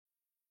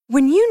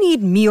When you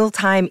need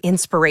mealtime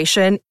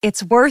inspiration,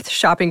 it's worth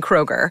shopping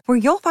Kroger, where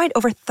you'll find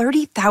over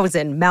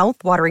 30,000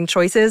 mouth-watering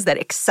choices that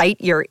excite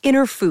your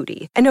inner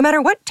foodie. And no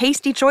matter what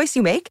tasty choice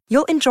you make,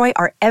 you'll enjoy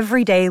our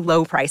everyday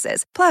low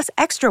prices, plus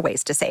extra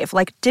ways to save,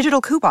 like digital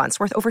coupons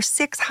worth over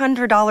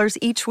 $600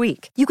 each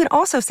week. You can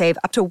also save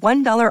up to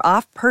 $1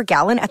 off per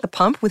gallon at the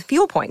pump with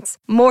fuel points.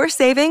 More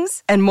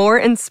savings and more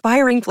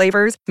inspiring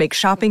flavors make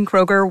shopping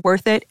Kroger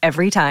worth it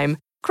every time.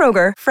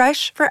 Kroger,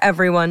 fresh for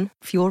everyone.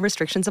 Fuel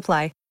restrictions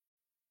apply.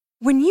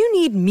 When you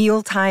need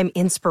mealtime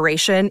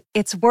inspiration,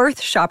 it's worth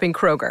shopping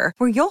Kroger,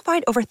 where you'll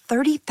find over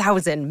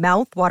 30,000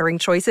 mouth-watering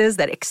choices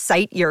that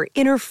excite your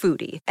inner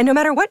foodie. And no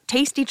matter what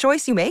tasty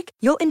choice you make,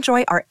 you'll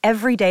enjoy our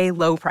everyday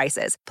low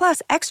prices,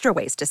 plus extra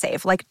ways to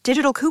save, like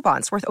digital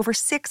coupons worth over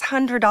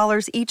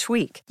 $600 each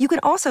week. You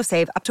can also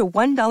save up to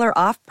 $1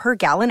 off per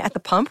gallon at the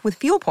pump with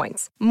fuel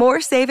points.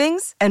 More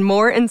savings and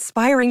more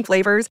inspiring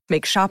flavors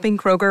make shopping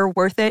Kroger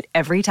worth it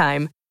every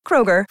time.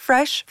 Kroger,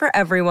 fresh for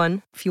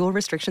everyone. Fuel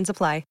restrictions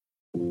apply.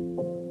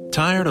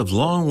 Tired of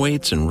long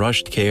waits and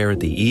rushed care at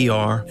the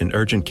ER and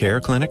urgent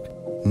care clinic?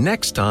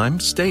 Next time,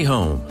 stay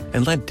home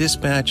and let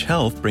Dispatch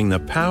Health bring the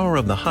power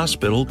of the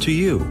hospital to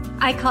you.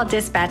 I call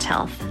Dispatch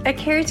Health. A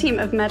care team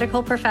of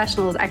medical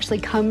professionals actually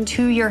come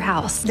to your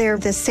house. They're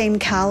the same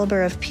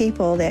caliber of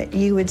people that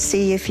you would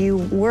see if you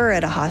were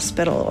at a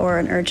hospital or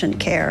an urgent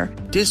care.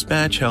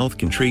 Dispatch Health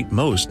can treat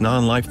most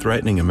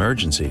non-life-threatening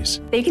emergencies.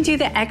 They can do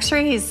the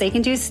x-rays, they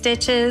can do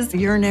stitches,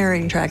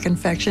 urinary tract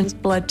infections,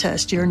 blood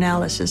test,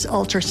 urinalysis,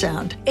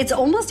 ultrasound. It's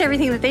almost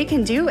everything that they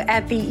can do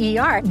at the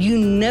ER. You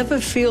never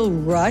feel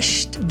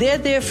rushed. They're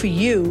there for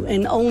you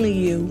and only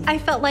you. I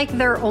felt like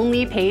their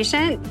only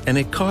patient. And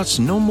it costs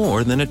no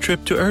more than a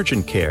trip to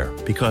urgent care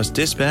because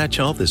Dispatch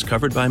Health is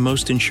covered by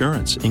most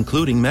insurance,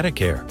 including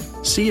Medicare.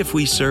 See if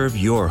we serve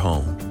your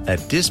home at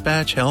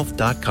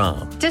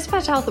dispatchhealth.com.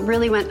 Dispatch Health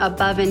really went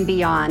above and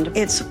beyond.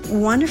 It's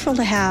wonderful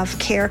to have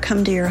care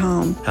come to your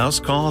home.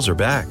 House calls are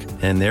back,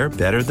 and they're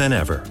better than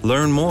ever.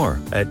 Learn more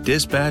at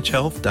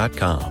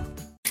dispatchhealth.com.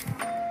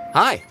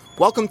 Hi,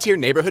 welcome to your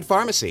neighborhood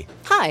pharmacy.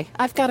 Hi,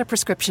 I've got a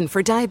prescription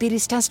for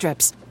diabetes test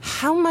strips.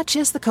 How much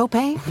is the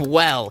copay?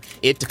 Well,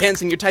 it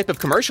depends on your type of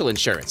commercial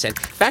insurance and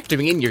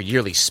factoring in your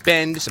yearly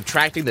spend,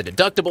 subtracting the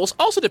deductibles,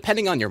 also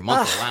depending on your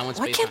monthly allowance.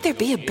 Why can't there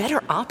be a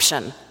better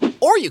option?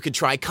 Or you could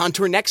try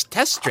Contour Next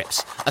test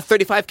strips. A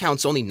 35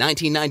 count's only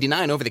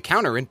 $19.99 over the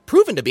counter and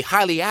proven to be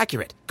highly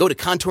accurate. Go to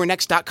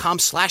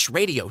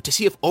contournext.com/radio to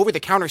see if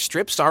over-the-counter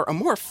strips are a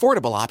more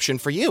affordable option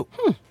for you.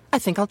 I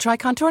think I'll try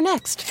Contour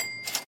Next.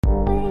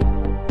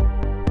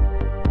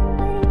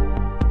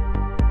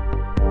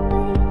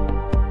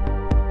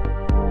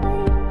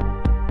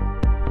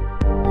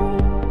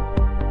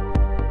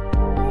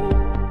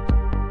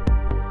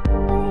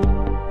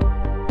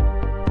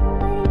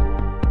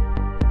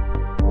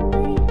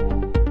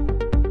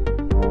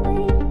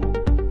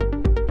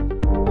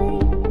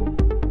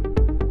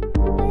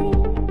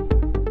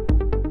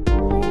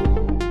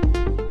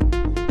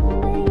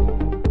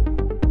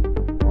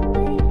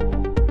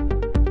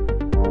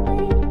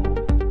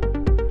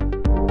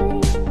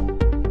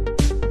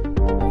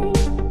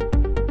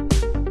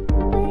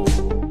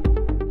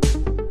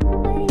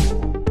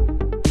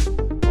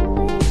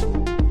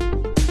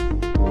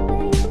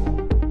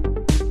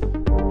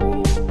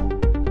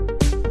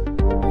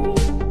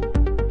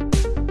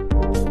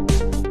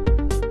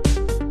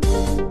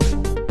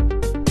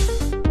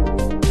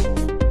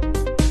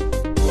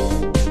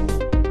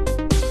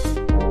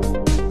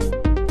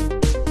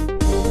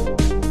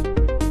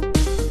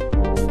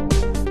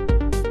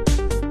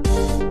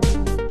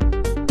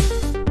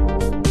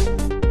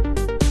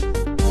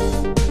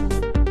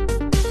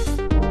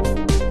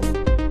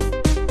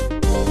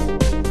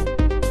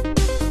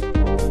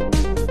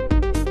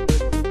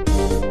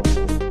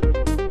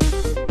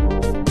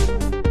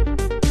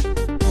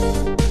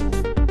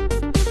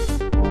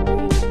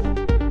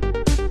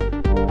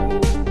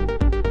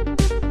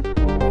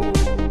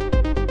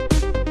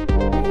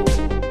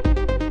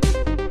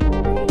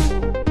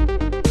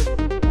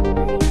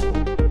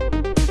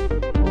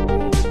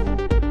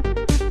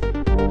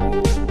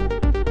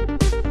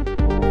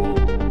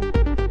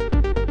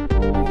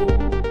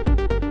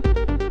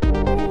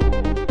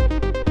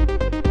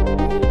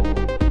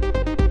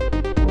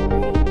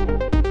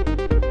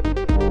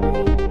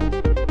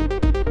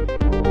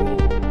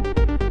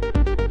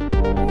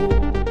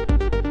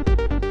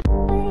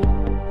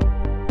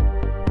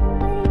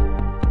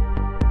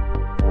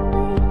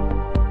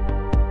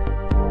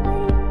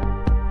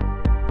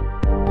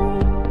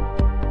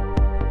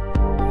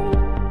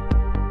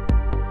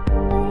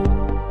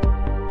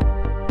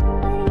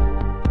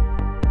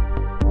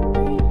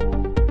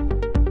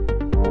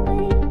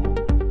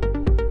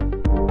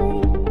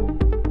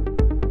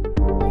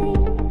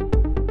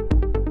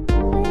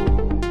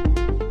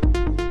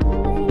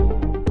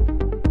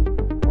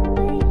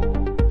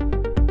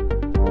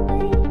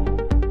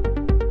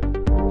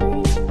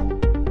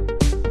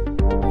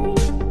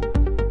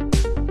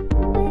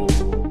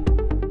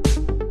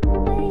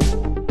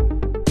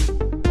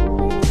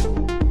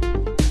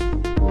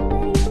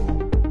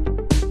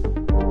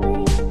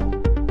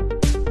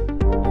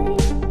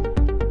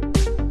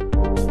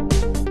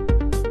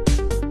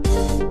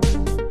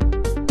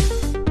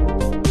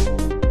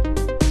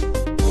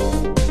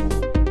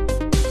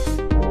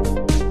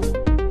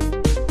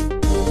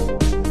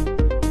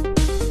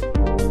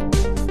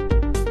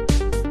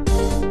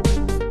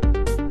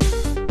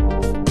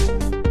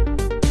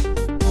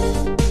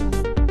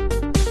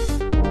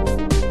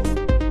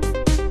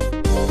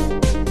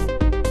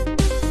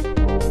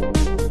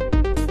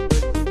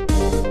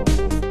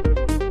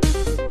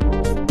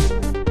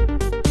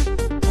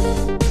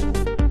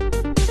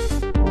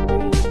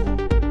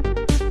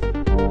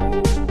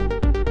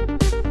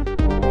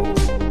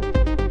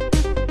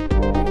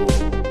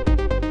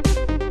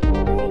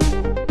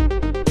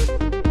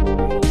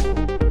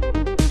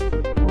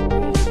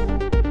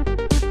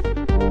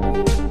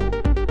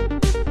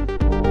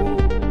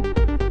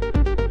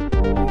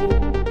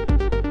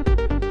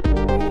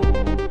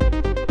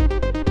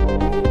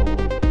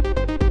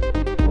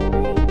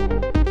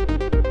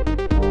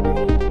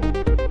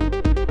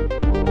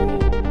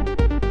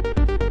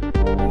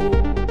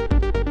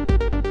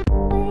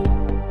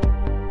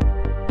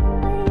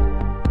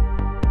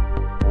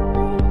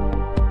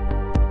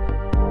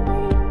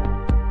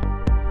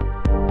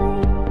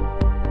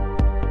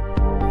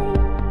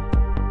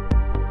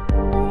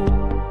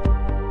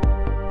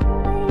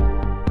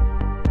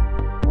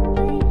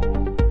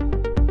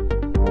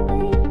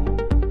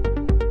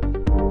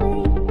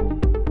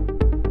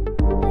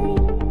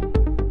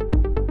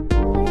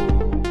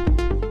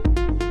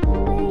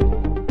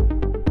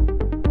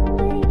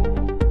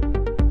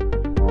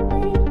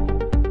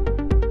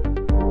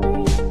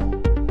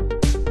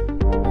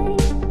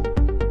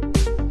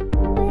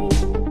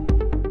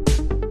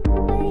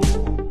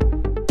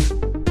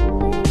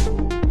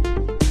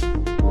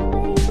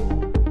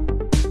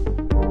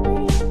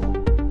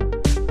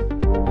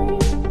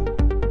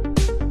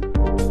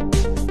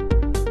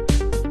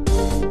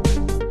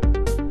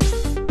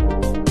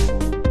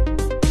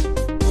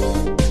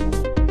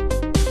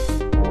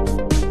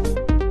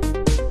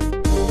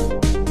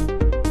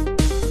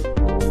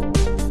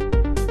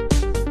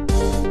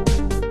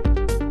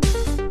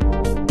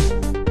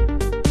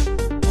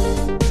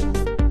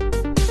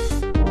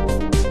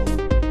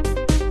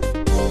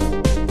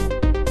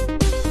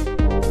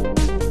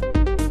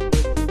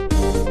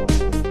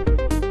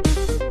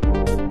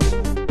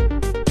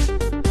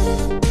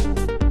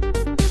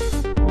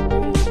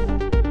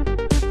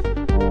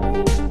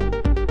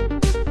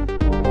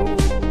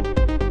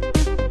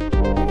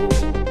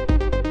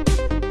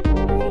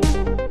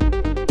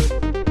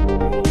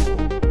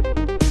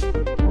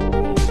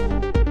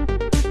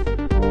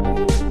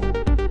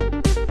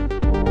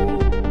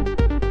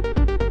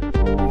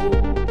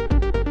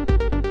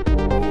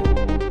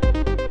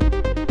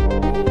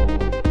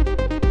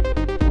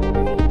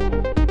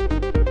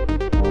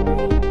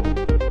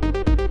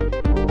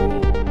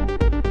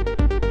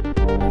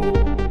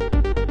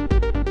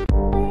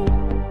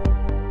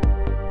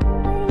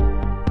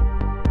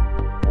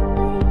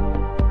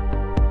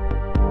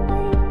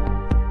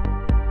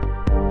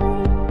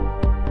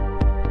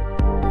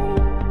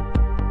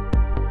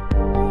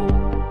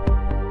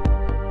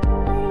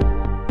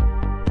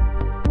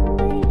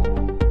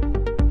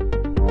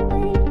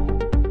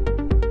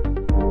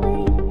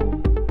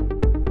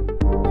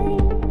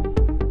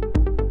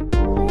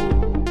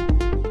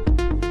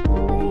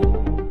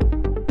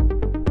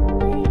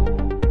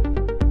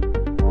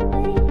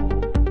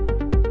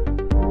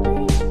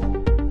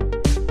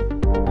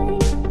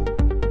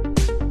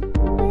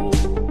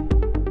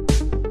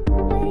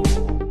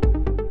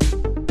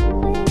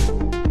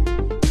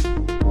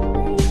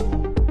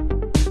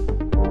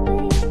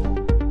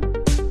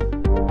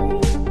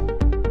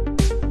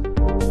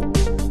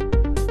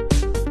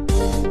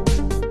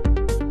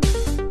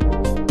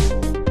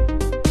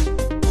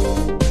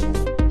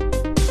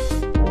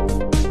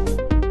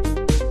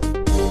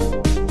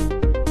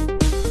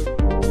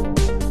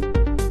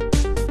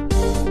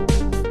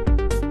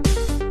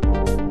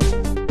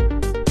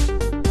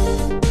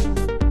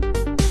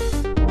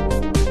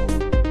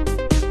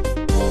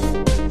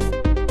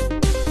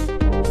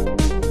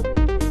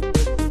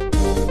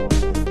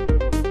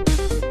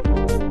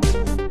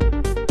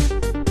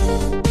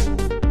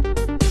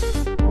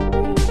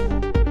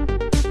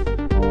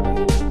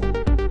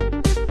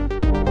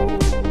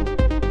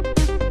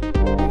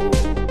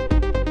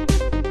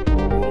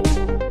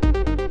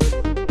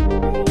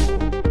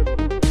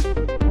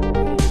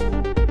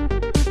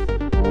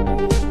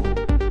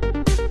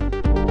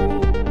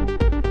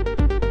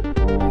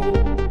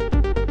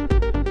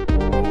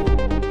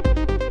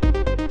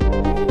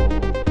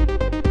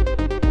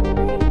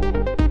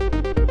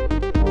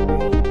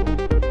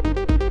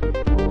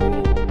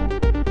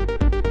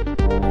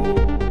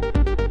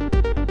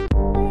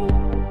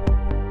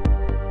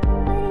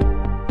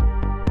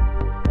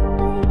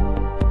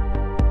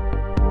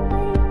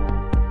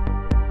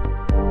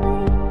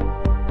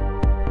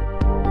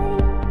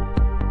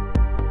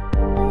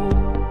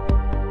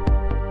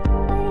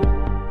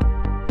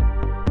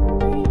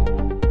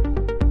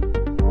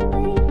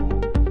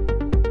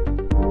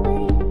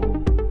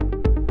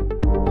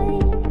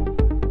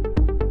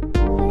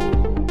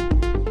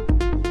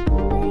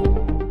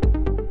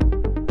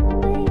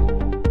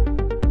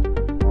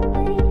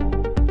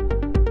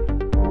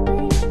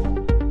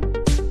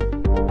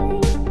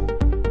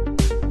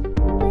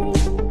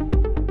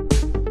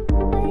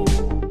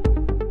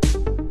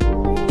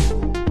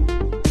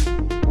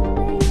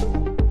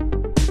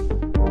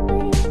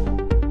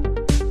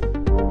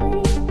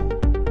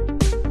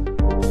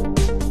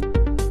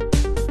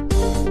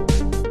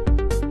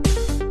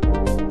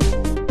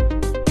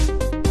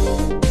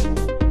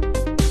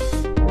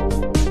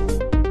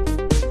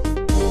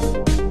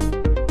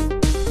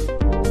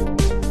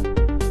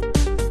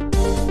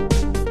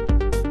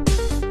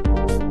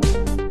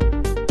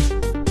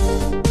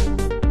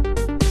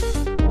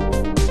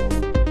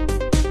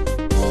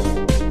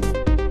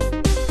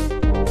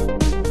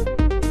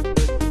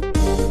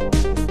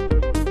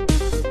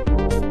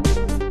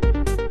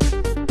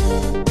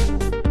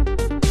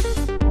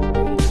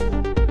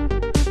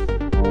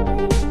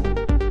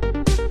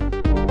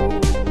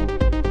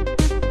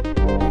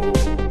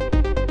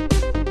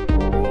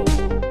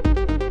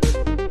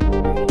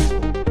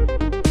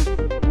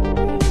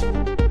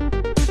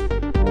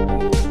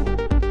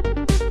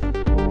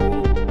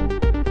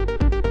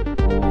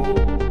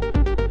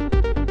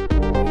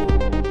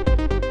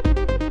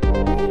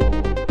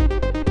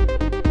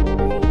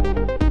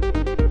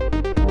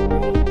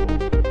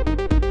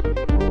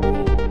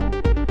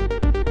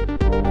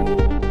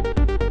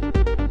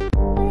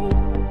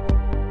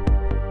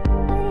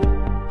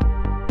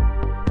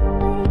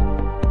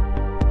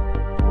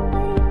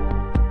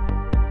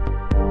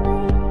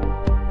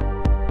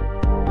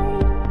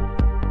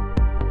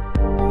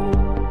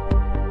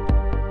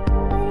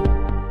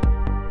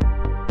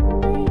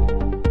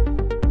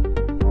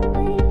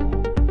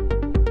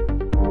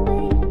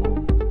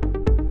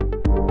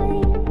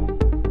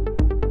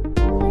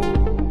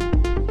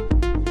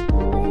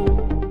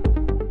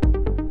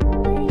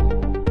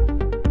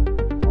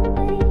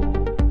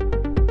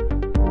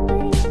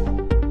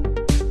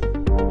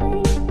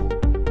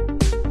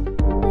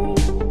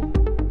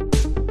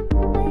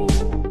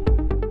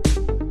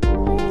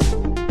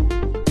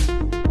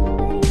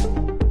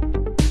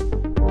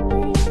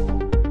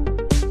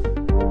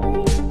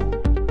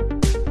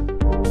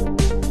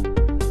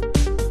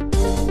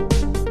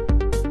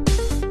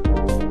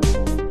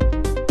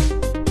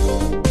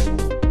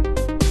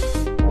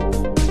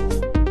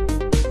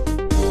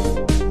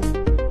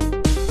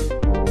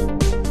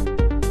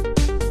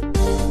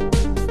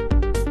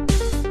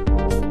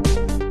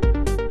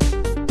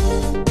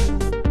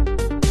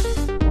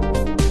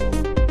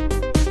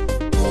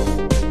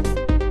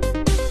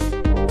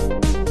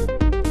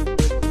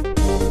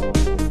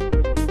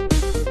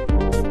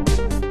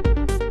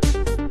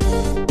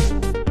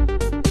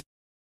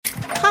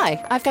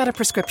 Hi, I've got a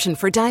prescription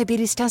for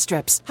diabetes test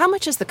strips. How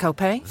much is the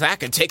copay? That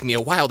could take me a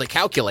while to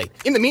calculate.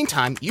 In the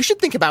meantime, you should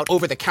think about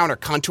over-the-counter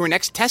Contour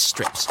Next test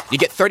strips. You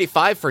get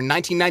 35 for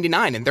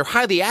 $19.99, and they're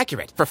highly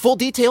accurate. For full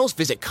details,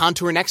 visit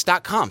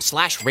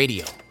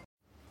contournext.com/radio.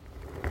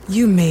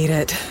 You made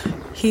it.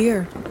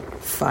 Here.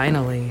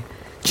 Finally.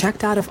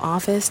 Checked out of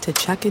office to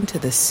check into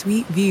the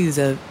sweet views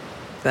of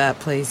that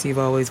place you've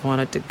always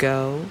wanted to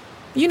go.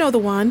 You know the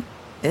one.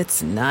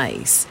 It's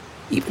nice.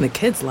 Even the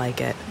kids like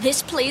it.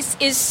 This place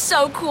is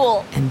so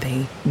cool. And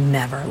they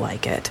never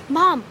like it.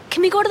 Mom,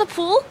 can we go to the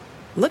pool?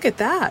 Look at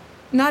that.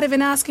 Not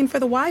even asking for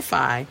the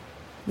Wi-Fi.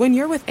 When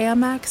you're with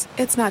Amex,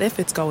 it's not if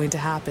it's going to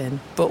happen,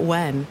 but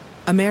when.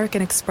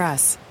 American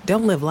Express.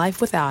 Don't live life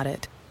without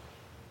it.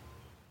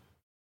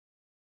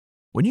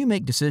 When you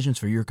make decisions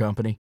for your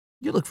company,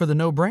 you look for the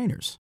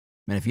no-brainers.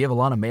 And if you have a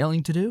lot of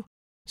mailing to do,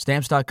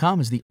 Stamps.com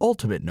is the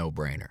ultimate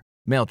no-brainer.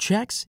 Mail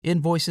checks,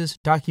 invoices,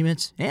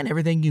 documents, and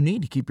everything you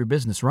need to keep your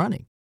business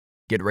running.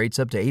 Get rates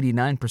up to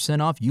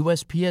 89% off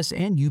USPS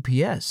and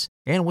UPS.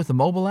 And with the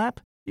mobile app,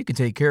 you can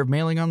take care of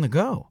mailing on the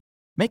go.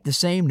 Make the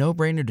same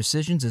no-brainer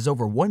decisions as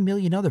over 1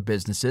 million other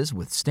businesses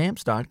with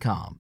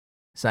Stamps.com.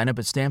 Sign up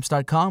at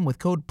Stamps.com with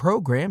code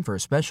PROGRAM for a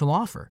special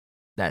offer.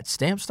 That's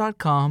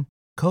Stamps.com,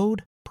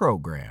 code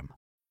PROGRAM.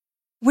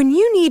 When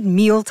you need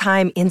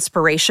mealtime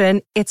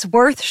inspiration, it's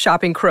worth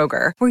shopping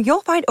Kroger, where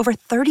you'll find over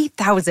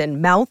 30,000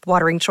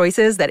 mouth-watering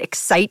choices that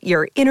excite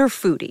your inner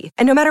foodie.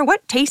 And no matter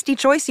what tasty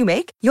choice you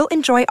make, you'll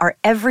enjoy our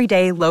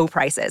everyday low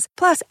prices,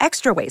 plus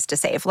extra ways to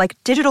save, like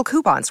digital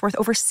coupons worth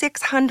over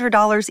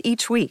 $600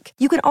 each week.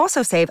 You can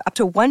also save up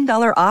to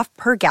 $1 off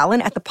per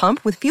gallon at the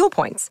pump with fuel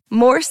points.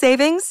 More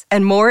savings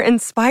and more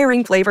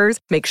inspiring flavors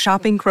make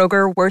shopping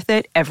Kroger worth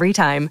it every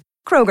time.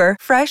 Kroger,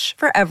 fresh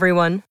for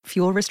everyone.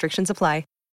 Fuel restrictions apply.